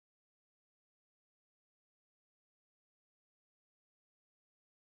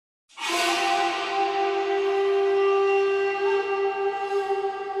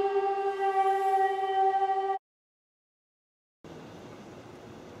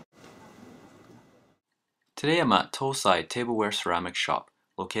Today I'm at Tosai Tableware Ceramics Shop,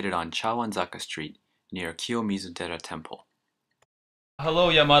 located on Chawanzaka Street, near Kiyomizu-dera Temple.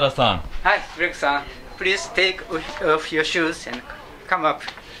 Hello, Yamada-san. Hi, Greg-san. Please take off your shoes and come up.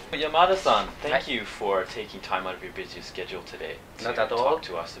 Yamada-san, thank you for taking time out of your busy schedule today to talk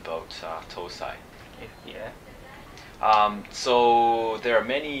to us about Tosai. Yeah. So there are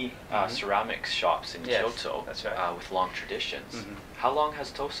many ceramics shops in Kyoto that's right. with long traditions. How long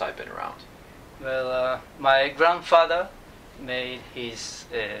has Tosai been around? Well, my grandfather made his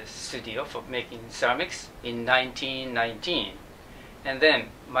studio for making ceramics in 1919. And then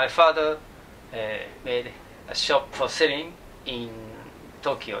my father made a shop for selling in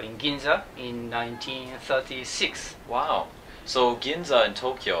Tokyo, in Ginza, in 1936. Wow. So Ginza in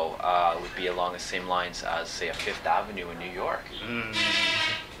Tokyo would be along the same lines as, say, a Fifth Avenue in New York.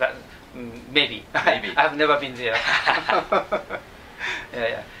 Maybe. Maybe. I've never been there.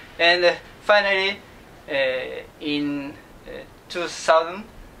 Yeah. And finally, in 2000,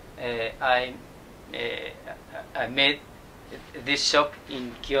 I made this shop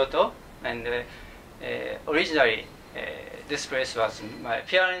in Kyoto, and originally this place was my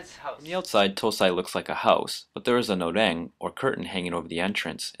parents' house. On the outside, Tosai looks like a house, but there is a noreng, or curtain, hanging over the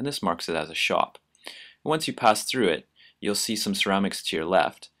entrance, and this marks it as a shop. Once you pass through it, you'll see some ceramics to your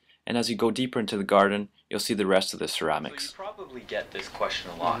left, and as you go deeper into the garden, you'll see the rest of the ceramics. So you probably get this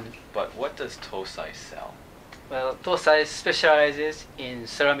question a lot, but what does Tosai sell? Well, Tosai specializes in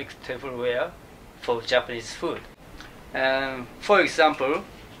ceramic tableware for Japanese food. For example,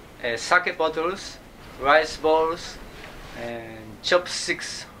 sake bottles, rice bowls, and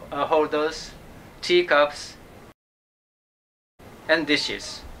chopsticks holders, teacups, and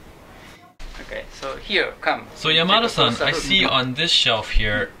dishes. Okay, so here, come. So Yamada-san, I see on this shelf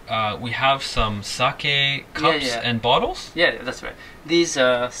here, we have some sake cups and bottles? Yeah, that's right. These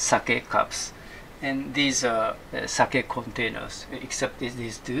are sake cups, and these are sake containers, except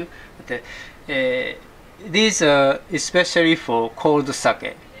these two. But, these are especially for cold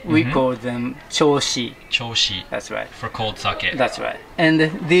sake. We call them choshi. Choshi. That's right. For cold sake. That's right.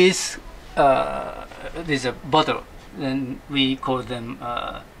 And these are bottle, and we call them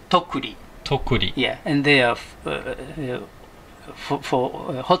tokuri. Tokuri. Yeah, and they are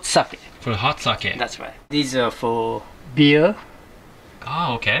for hot sake. For hot sake. That's right. These are for beer.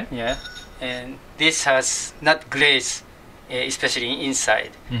 Ah, okay. Yeah, and this has nut glaze, especially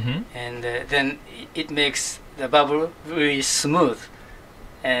inside, and then it makes the bubble really smooth,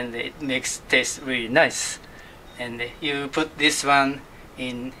 and it makes taste really nice. And you put this one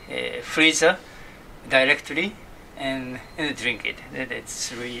in a freezer directly, and drink it.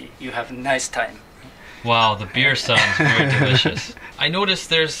 It's really, you have a nice time. Wow, the beer sounds very delicious. I noticed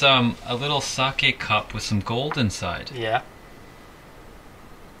there's a little sake cup with some gold inside. Yeah.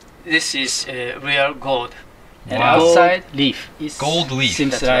 This is real gold. And Wow. outside leaf is Gold leaf.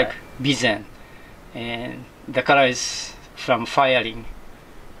 seems That's like right. bizen, and the color is from firing.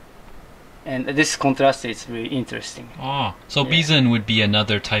 And this contrast is really interesting. Oh, so bizen would be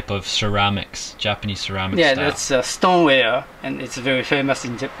another type of ceramics, Japanese ceramics Yeah, style. that's stoneware, and it's very famous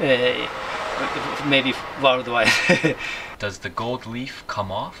in maybe worldwide. Does the gold leaf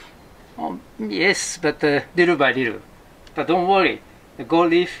come off? Yes, but little by little. But don't worry, the gold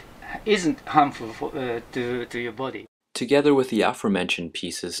leaf isn't harmful to your body. Together with the aforementioned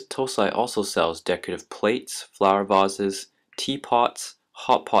pieces, Tosai also sells decorative plates, flower vases, teapots,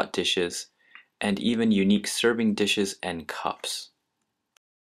 hot pot dishes, and even unique serving dishes and cups.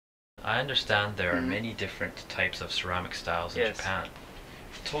 I understand there are many different types of ceramic styles in Japan.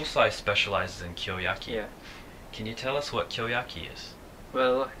 Tosai specializes in Kyoyaki. Yeah. Can you tell us what Kyoyaki is?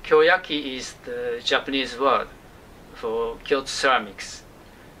 Well, Kyoyaki is the Japanese word for Kyoto ceramics.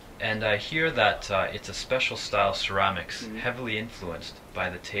 And I hear that it's a special style ceramics heavily influenced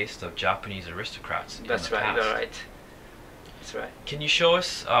by the taste of Japanese aristocrats in the past. You're right. That's right. Can you show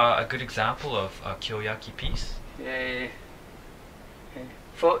us a good example of a Kyoyaki piece?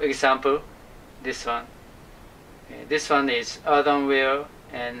 For example, this one. This one is earthenware,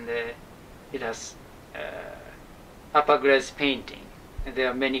 and it has upper glaze painting. And there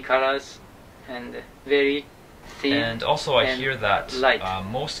are many colors and very thin. And also I hear that light.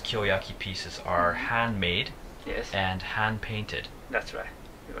 most Kyoyaki pieces are handmade and hand painted. That's right.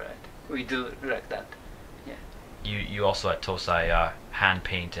 You're right. We do like that. You also at Tosai hand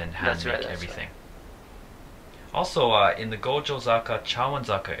paint and hand make everything. Right. Also in the Gojozaka,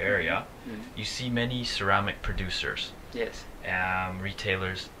 Chawanzaka area, you see many ceramic producers. Yes.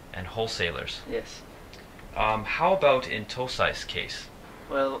 Retailers and wholesalers. Yes. How about in Tosai's case?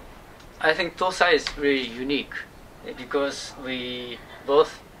 Well, I think Tosai is really unique because we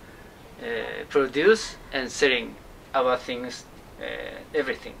both produce and selling our things,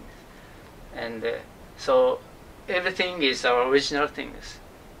 everything, and so everything is our original things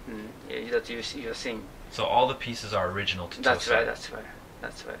that you're seeing. So all the pieces are original to That's Tosai. right. That's right.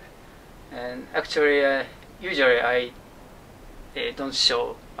 That's right. And actually, usually I don't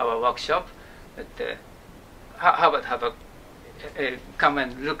show our workshop, but how about have a come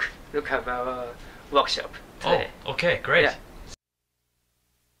and look at our workshop today. Oh, okay, great. Yeah.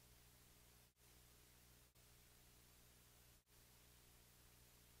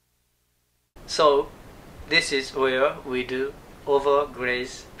 So this is where we do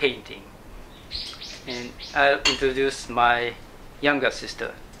overglaze painting, and I'll introduce my younger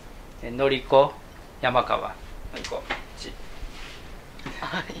sister, Noriko Yamakawa. Noriko.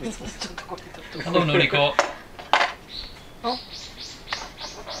 Hello, Noriko.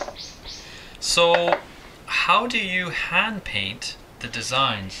 So, how do you hand paint the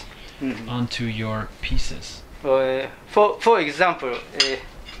designs onto your pieces? For example,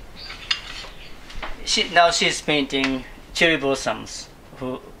 she's painting cherry blossoms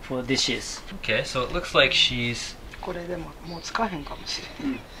for dishes. Okay, so it looks like she's これでももうつかへんかもしれ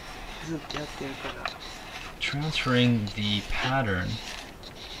ない、ずっとやってるから transferring the pattern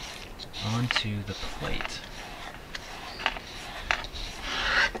onto the plate.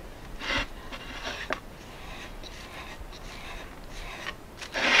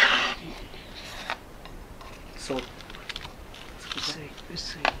 So 薄い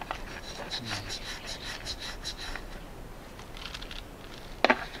薄い、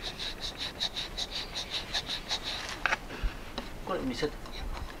これ見せて。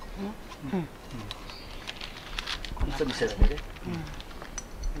うんちょっと見せてあげて。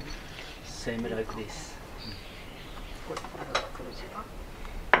Same like this.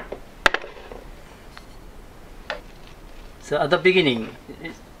 So at the beginning,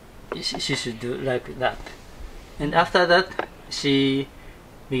 she should do like that, and after that, she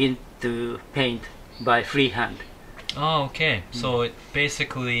begin to paint by freehand. Oh, okay. So it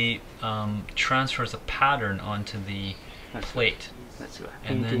basically transfers a pattern onto the plate, That's right.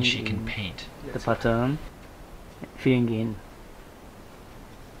 and then she Painting can paint. the pattern, filling in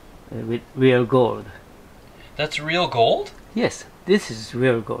with real gold. That's real gold? Yes, this is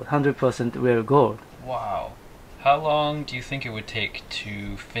real gold, 100% real gold. Wow. How long do you think it would take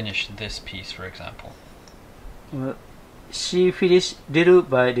to finish this piece, for example? Well, she finished little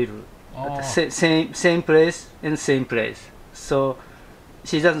by little, Oh, at the same place and same place. So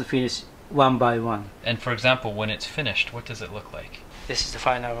she doesn't finish one by one. and for example, when it's finished, what does it look like? This is the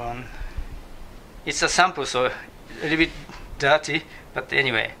final one. It's a sample, so a little bit dirty, but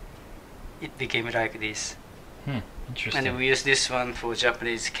anyway, it became like this. Interesting. And we use this one for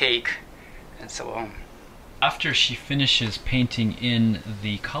Japanese cake and so on. After she finishes painting in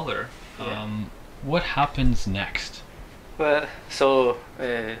the color, Yeah. what happens next? Well, so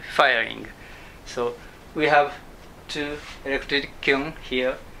firing. So we have two electric kiln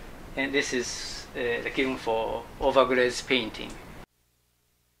here, and this is the kiln for overglaze painting.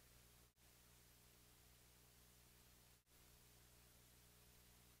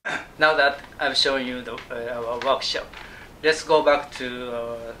 Now that I've shown you our workshop, let's go back to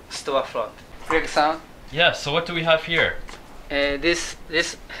our storefront. Greg-san, Yeah, so what do we have here? this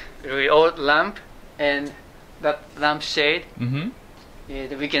really old lamp and that lampshade.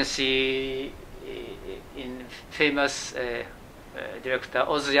 Mm-hmm. We can see in famous director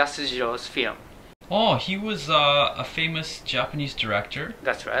Ozu Yasujiro's film. Oh, he was a famous Japanese director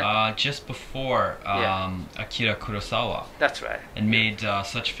That's right. just before Yeah. Akira Kurosawa, That's right. and made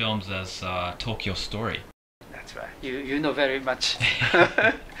such films as Tokyo Story. That's right. You know very much.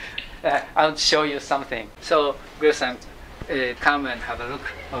 I'll show you something. So, Gil-san, come and have a look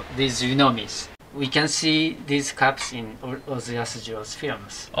of these unomis. We can see these cups in Ozu Yasujiro's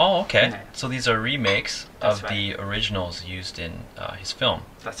films. Oh, okay. Yeah. So these are remakes That's of right. the originals used in his film.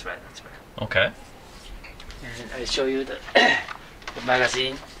 That's right. That's right. Okay. And I'll show you the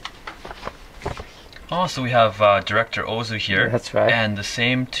magazine. Oh, so we have director Ozu here. That's right. And the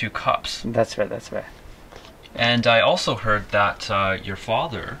same two cups. That's right. That's right. And I also heard that your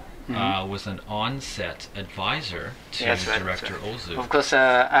father was an on-set advisor to That's right, that's director Ozu. Of course,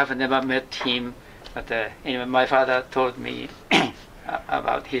 I've never met him, but anyway, my father told me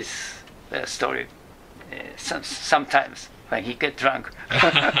about his story sometimes when he get drunk.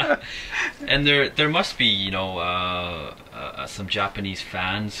 And there must be, you know, some Japanese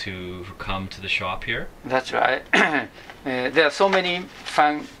fans who come to the shop here. That's right. There are so many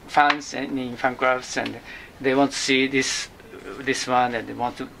fans in fan clubs, and they want to see this one, and they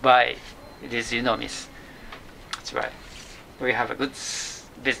want to buy these unomis. That's right. We have a good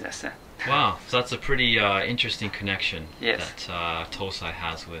business. Wow, so that's a pretty interesting connection Yes. that Tosai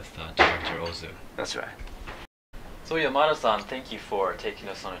has with Director Ozu. That's right. So Yamada-san, thank you for taking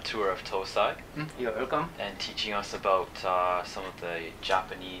us on a tour of Tosai You're welcome. and teaching us about some of the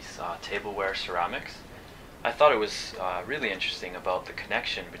Japanese tableware ceramics. I thought it was really interesting about the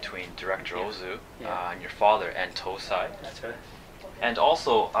connection between Director Ozu and your father and Tosai. That's right. And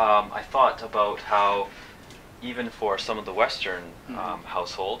also, I thought about how even for some of the Western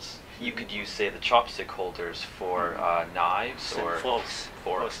households, you could use, say, the chopstick holders for knives or forks.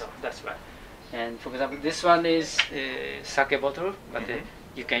 forks. Also, that's right. And for example, this one is a sake bottle, but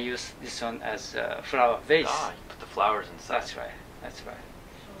you can use this one as a flower vase. Ah, you put the flowers inside. That's right. That's right.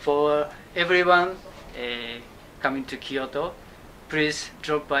 For everyone coming to Kyoto, please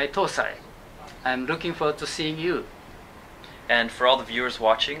drop by Tosai. I'm looking forward to seeing you. And for all the viewers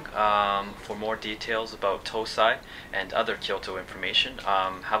watching, for more details about Tosai and other Kyoto information,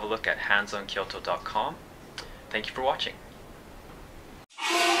 have a look at handsonkyoto.com. Thank you for watching.